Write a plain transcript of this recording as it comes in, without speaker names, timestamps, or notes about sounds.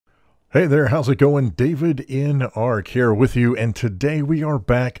Hey there, how's it going? davidinark here with you, and today we are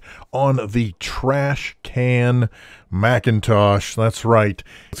back on the trash can Macintosh. That's right.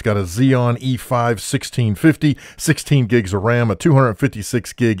 It's got a Xeon E5 1650, 16 gigs of RAM, a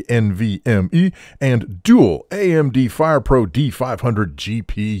 256 gig NVMe, and dual AMD FirePro D500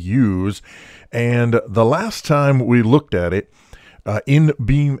 GPUs. And the last time we looked at it, in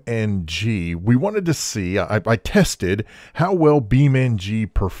BeamNG, we wanted to see, I tested how well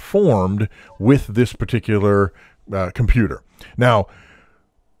BeamNG performed with this particular computer. Now,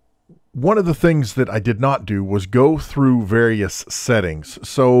 one of the things that I did not do was go through various settings.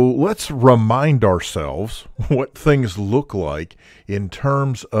 So let's remind ourselves what things look like in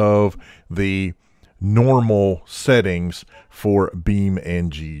terms of the normal settings for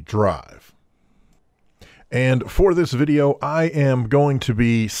BeamNG Drive. And for this video, I am going to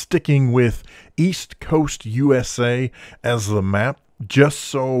be sticking with East Coast USA as the map, just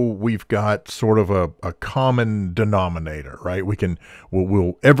so we've got sort of a common denominator, right?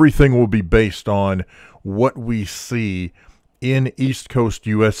 Everything will be based on what we see in East Coast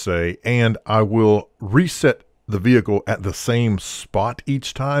USA, and I will reset the vehicle at the same spot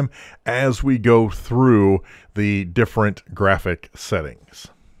each time as we go through the different graphic settings.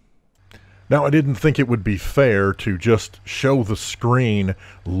 Now, I didn't think it would be fair to just show the screen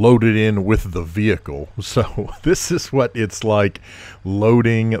loaded in with the vehicle. So this is what it's like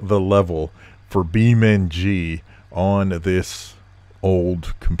loading the level for BeamNG on this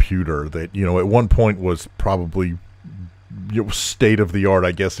old computer that, at one point was probably state of the art,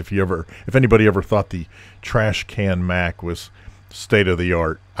 I guess, if anybody ever thought the trash can Mac was state of the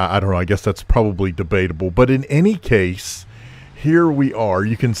art. I don't know, I guess that's probably debatable. But in any case, here we are.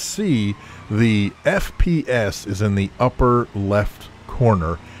 You can see the FPS is in the upper left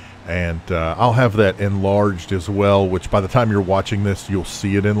corner, and I'll have that enlarged as well, which by the time you're watching this, you'll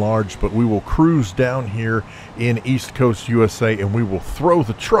see it enlarged. But we will cruise down here in East Coast USA, and we will throw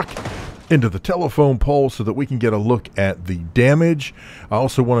the truck into the telephone pole so that we can get a look at the damage. I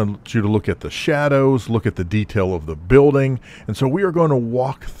also wanted you to look at the shadows, look at the detail of the building, and so we are going to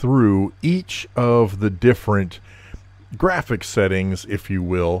walk through each of the different graphic settings, if you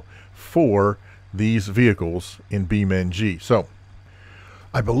will, for these vehicles in BeamNG. So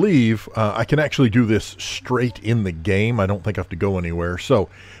I believe I can actually do this straight in the game. I don't think I have to go anywhere. So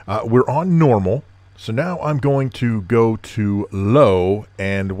we're on normal. So now I'm going to go to low,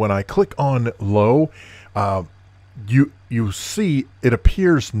 and when I click on low, you see it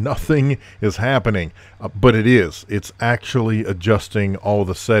appears nothing is happening, but it is. It's actually adjusting all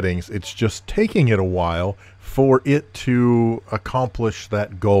the settings. It's just taking it a while for it to accomplish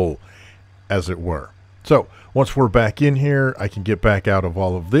that goal, as it were. So once we're back in here, I can get back out of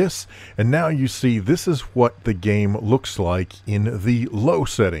all of this, and now you see this is what the game looks like in the low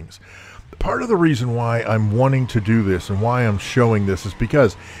settings. Part of the reason why I'm wanting to do this and why I'm showing this is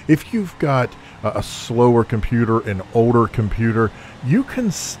because if you've got a slower computer, an older computer, you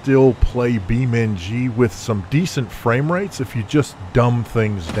can still play BeamNG with some decent frame rates if you just dumb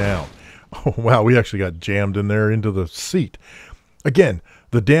things down. Oh, wow, we actually got jammed in there into the seat. Again,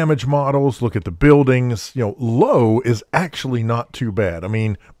 the damage models, look at the buildings. Low is actually not too bad. I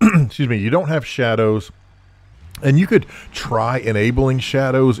mean, excuse me, you don't have shadows. And you could try enabling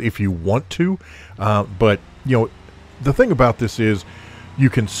shadows if you want to, but the thing about this is you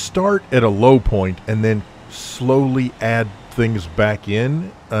can start at a low point and then slowly add things back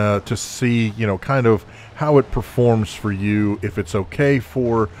in to see, kind of how it performs for you, if it's okay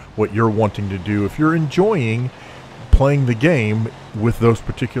for what you're wanting to do, if you're enjoying playing the game with those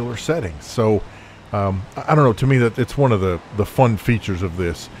particular settings. So I don't know, to me that it's one of the fun features of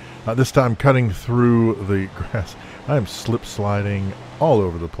this. This time cutting through the grass. I am slip sliding all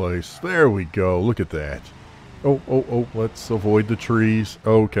over the place. There we go. Look at that. Oh, let's avoid the trees.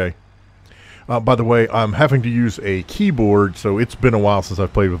 Okay. By the way, I'm having to use a keyboard, so it's been a while since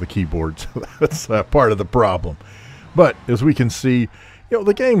I've played with a keyboard, so that's part of the problem. But as we can see,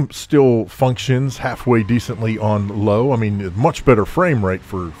 the game still functions halfway decently on low. I mean, much better frame rate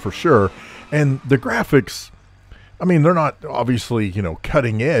for sure. And the graphics, I mean, they're not obviously,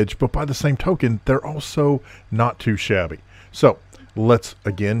 cutting edge, but by the same token, they're also not too shabby. So let's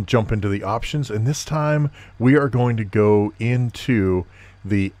again jump into the options, and this time we are going to go into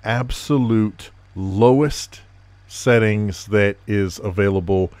the absolute lowest settings that is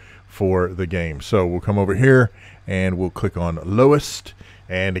available for the game. So we'll come over here and we'll click on lowest,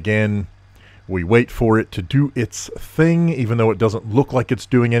 and again We wait for it to do its thing, even though it doesn't look like it's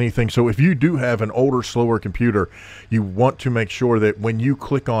doing anything. So if you do have an older, slower computer, you want to make sure that when you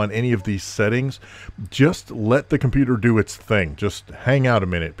click on any of these settings, just let the computer do its thing. Just hang out a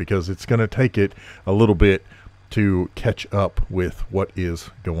minute, because it's going to take it a little bit to catch up with what is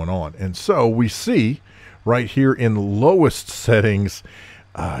going on. And so we see right here in lowest settings,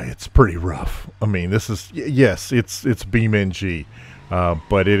 it's pretty rough. I mean, this is, yes, it's BeamNG,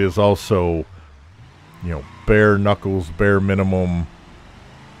 but it is also, you know, bare knuckles, bare minimum.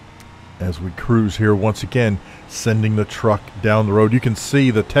 As we cruise here, once again, sending the truck down the road. You can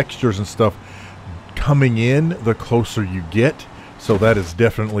see the textures and stuff coming in the closer you get. So that is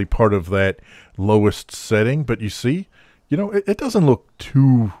definitely part of that lowest setting. But you see, you know, it doesn't look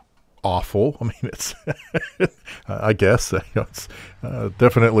too awful. I mean, it's, I guess, it's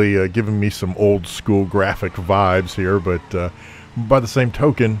definitely giving me some old school graphic vibes here. But by the same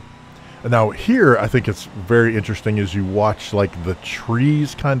token, now here, I think it's very interesting as you watch like the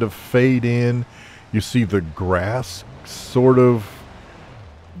trees kind of fade in. You see the grass sort of,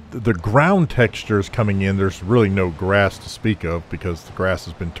 the ground textures coming in. There's really no grass to speak of because the grass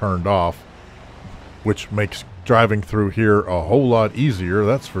has been turned off, which makes driving through here a whole lot easier,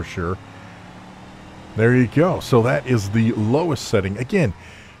 that's for sure. There you go. So that is the lowest setting. Again,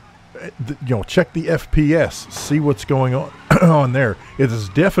 you know, check the FPS, see what's going on on there. It is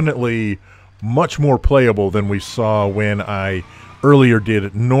definitely much more playable than we saw when I earlier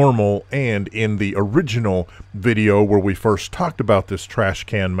did normal, and in the original video where we first talked about this trash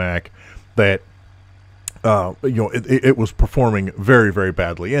can Mac, that you know, it was performing very, very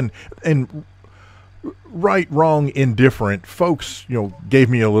badly. And right, wrong, indifferent, folks, you know, gave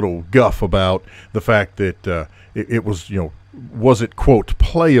me a little guff about the fact that it was, you know, was it, quote,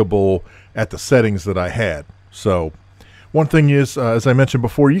 playable at the settings that I had. So one thing is, as I mentioned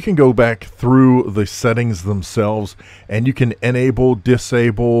before, you can go back through the settings themselves and you can enable,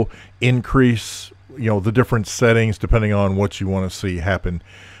 disable, increase, you know, the different settings depending on what you want to see happen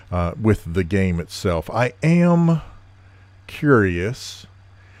with the game itself. I am curious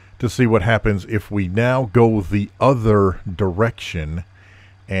to see what happens if we now go the other direction,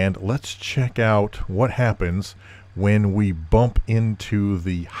 and let's check out what happens when we bump into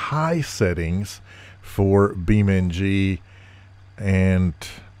the high settings for BeamNG. And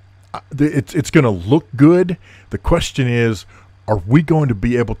it's going to look good. The question is, are we going to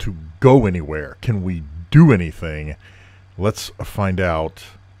be able to go anywhere? Can we do anything? Let's find out.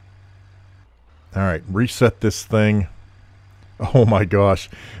 All right, reset this thing. Oh my gosh,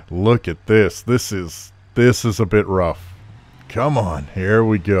 look at this. This is a bit rough. Come on, here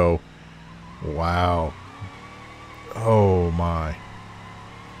we go. Wow. Oh my.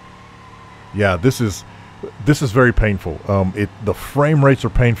 Yeah, this is very painful. The frame rates are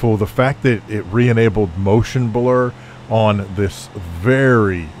painful. The fact that it re-enabled motion blur on this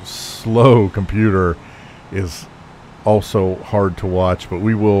very slow computer is also hard to watch, but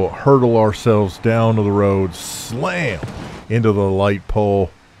we will hurtle ourselves down to the road, slam into the light pole.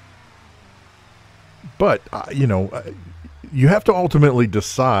 But you know, you have to ultimately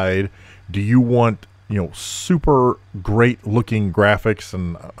decide, do you want, you know, super great looking graphics,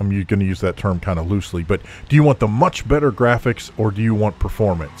 and I'm going to use that term kind of loosely, but do you want the much better graphics, or do you want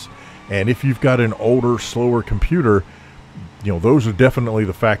performance? And if you've got an older, slower computer, you know, those are definitely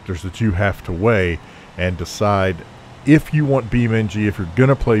the factors that you have to weigh and decide if you want BeamNG, if you're going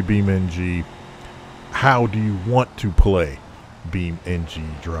to play BeamNG, how do you want to play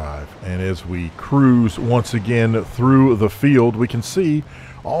BeamNG Drive? And as we cruise once again through the field, we can see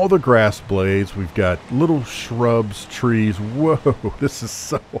all the grass blades. We've got little shrubs, trees. Whoa, this is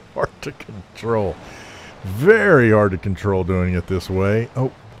so hard to control. Very hard to control doing it this way.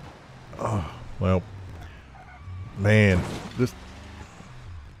 Oh, well, man, this,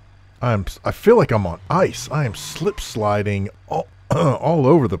 I feel like I'm on ice. I am slip sliding all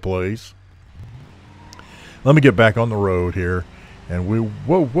over the place. Let me get back on the road here, and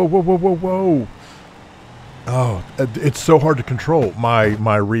whoa. Oh, it's so hard to control.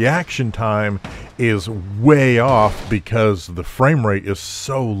 My reaction time is way off because the frame rate is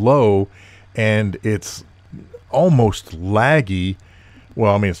so low, and it's almost laggy.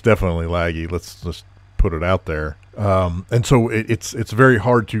 Well, I mean, it's definitely laggy. Let's just put it out there. And so it's very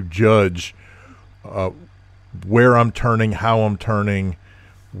hard to judge where I'm turning, how I'm turning,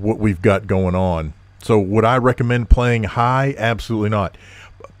 what we've got going on. So would I recommend playing high? Absolutely not.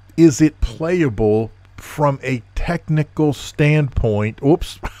 Is it playable from a technical standpoint?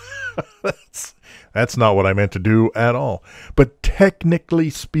 Oops. That's not what I meant to do at all. But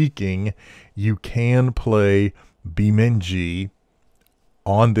technically speaking, you can play BeamNG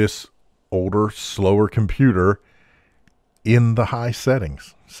on this older, slower computer in the high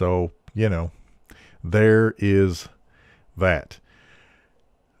settings. So, you know, there is that.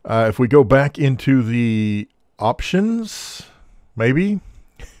 If we go back into the options, maybe,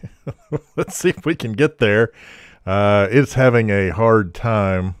 let's see if we can get there. It's having a hard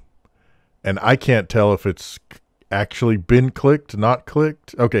time, and I can't tell if it's actually been clicked, not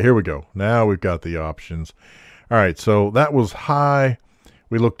clicked. Okay, here we go. Now we've got the options. All right, so that was high.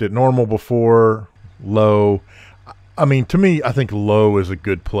 We looked at normal before, low. I mean, to me, I think low is a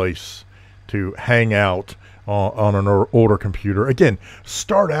good place to hang out on an older computer. Again,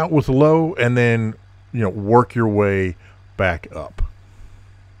 start out with low and then, you know, work your way back up.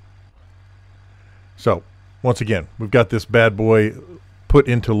 So, once again, we've got this bad boy put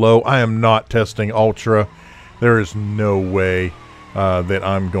into low. I am not testing ultra. There is no way that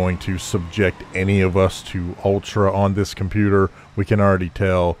I'm going to subject any of us to ultra on this computer. We can already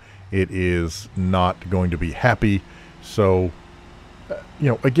tell it is not going to be happy. So, you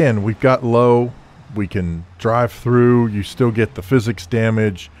know, again, we've got low. We can drive through. You still get the physics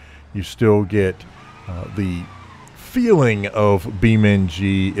damage. You still get the feeling of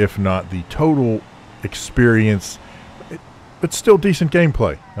BeamNG, if not the total experience. But still decent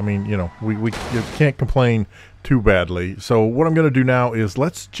gameplay. I mean, you know, we can't complain too badly. So what I'm going to do now is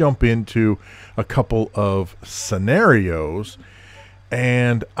let's jump into a couple of scenarios.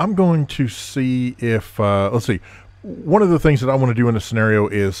 And I'm going to see if, let's see. One of the things that I want to do in a scenario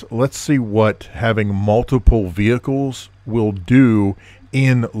is let's see what having multiple vehicles will do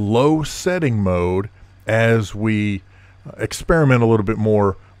in low setting mode as we experiment a little bit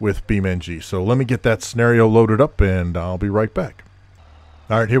more with BeamNG. So let me get that scenario loaded up and I'll be right back.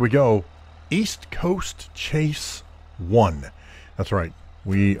 All right, here we go. East Coast Chase 1. That's right.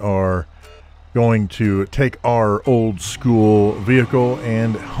 We are going to take our old school vehicle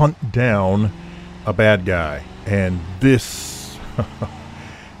and hunt down a bad guy. And this,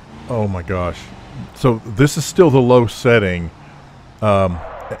 oh my gosh. So this is still the low setting,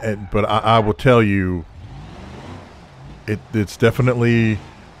 but I will tell you, it's definitely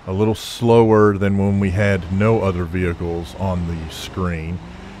a little slower than when we had no other vehicles on the screen.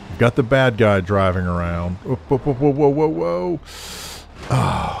 We've got the bad guy driving around. Whoa, whoa, whoa, whoa, whoa, whoa.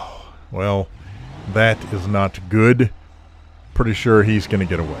 Oh, well, that is not good. Pretty sure he's going to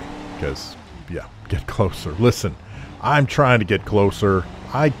get away because, yeah, get closer. Listen, I'm trying to get closer.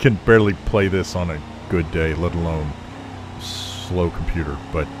 I can barely play this on a good day, let alone slow computer.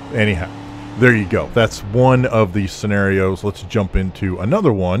 But anyhow, there you go. That's one of the scenarios. Let's jump into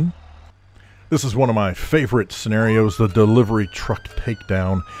another one. This is one of my favorite scenarios, the delivery truck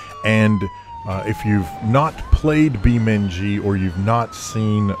takedown. And if you've not played BeamNG or you've not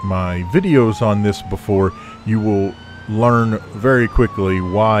seen my videos on this before, you will learn very quickly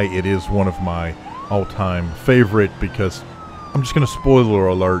why it is one of my all-time favorite, because I'm just going to spoiler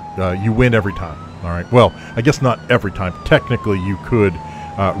alert, you win every time. All right. Well, I guess not every time. Technically, you could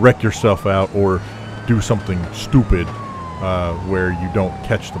wreck yourself out or do something stupid where you don't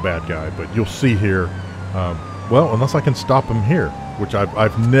catch the bad guy. But you'll see here, well, unless I can stop him here, which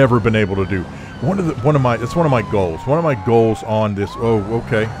I've never been able to do. It's one of my goals. One of my goals on this. Oh,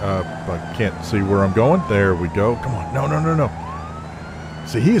 okay. I can't see where I'm going. There we go. Come on. No, no, no, no.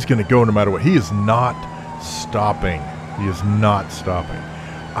 See, he is going to go no matter what. He is not stopping. He is not stopping.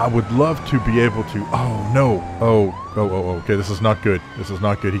 I would love to be able to... Oh, no. Oh, okay. This is not good. This is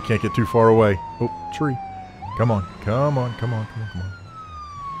not good. He can't get too far away. Oh, tree. Come on. Come on. Come on. Come on. Come on.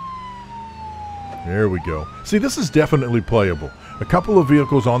 There we go. See, this is definitely playable. A couple of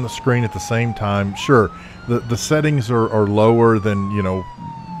vehicles on the screen at the same time. Sure, the settings are lower than, you know,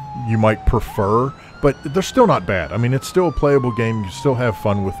 you might prefer, but they're still not bad. I mean, it's still a playable game. You still have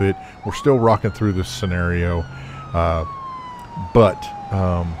fun with it. We're still rocking through this scenario. But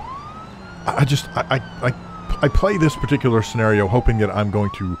I play this particular scenario hoping that I'm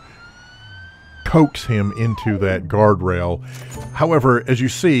going to coax him into that guardrail. However, as you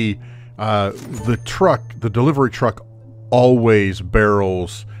see, the delivery truck always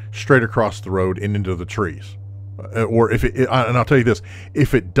barrels straight across the road and into the trees. Or if and I'll tell you this,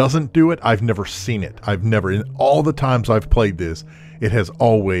 if it doesn't do it, I've never seen it. I've never, in all the times I've played this, it has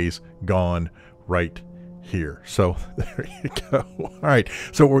always gone right here. So there you go. All right.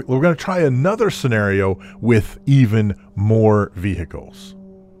 So we're going to try another scenario with even more vehicles.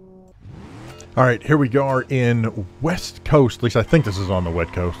 All right, here we are in West Coast. At least I think this is on the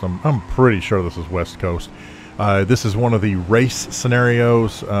West Coast. I'm pretty sure this is West Coast. This is one of the race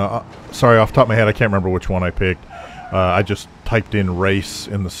scenarios. Sorry, off the top of my head, I can't remember which one I picked. I just typed in race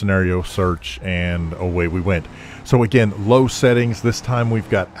in the scenario search and away we went. So again, low settings. This time we've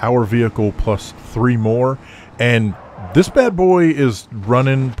got our vehicle plus 3 more, and this bad boy is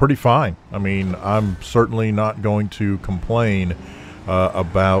running pretty fine. I mean, I'm certainly not going to complain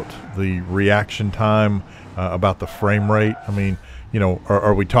about the reaction time, about the frame rate. I mean, you know,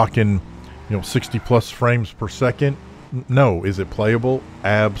 are we talking, you know, 60 plus frames per second? No. Is it playable?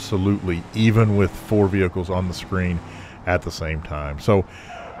 Absolutely, even with 4 vehicles on the screen at the same time. So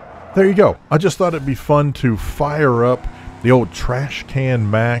there you go. I just thought it'd be fun to fire up the old trash can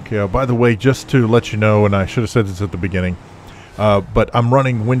Mac. By the way, just to let you know, and I should have said this at the beginning, but I'm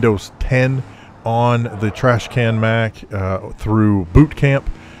running Windows 10 on the trash can Mac through Boot Camp.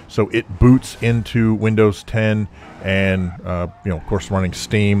 So it boots into Windows 10 and, you know, of course, running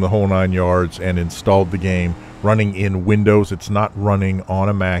Steam, the whole 9 yards, and installed the game running in Windows. It's not running on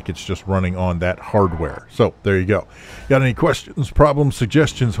a Mac. It's just running on that hardware. So there you go. Got any questions, problems,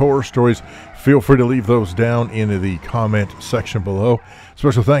 suggestions, horror stories? Feel free to leave those down in the comment section below.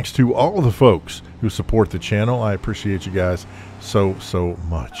 Special thanks to all the folks who support the channel. I appreciate you guys so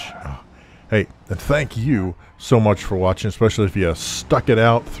much. Hey, and thank you so much for watching, especially if you stuck it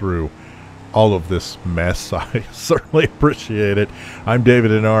out through all of this mess. I certainly appreciate it. I'm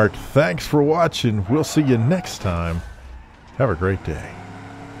davidinark. Thanks for watching. We'll see you next time. Have a great day.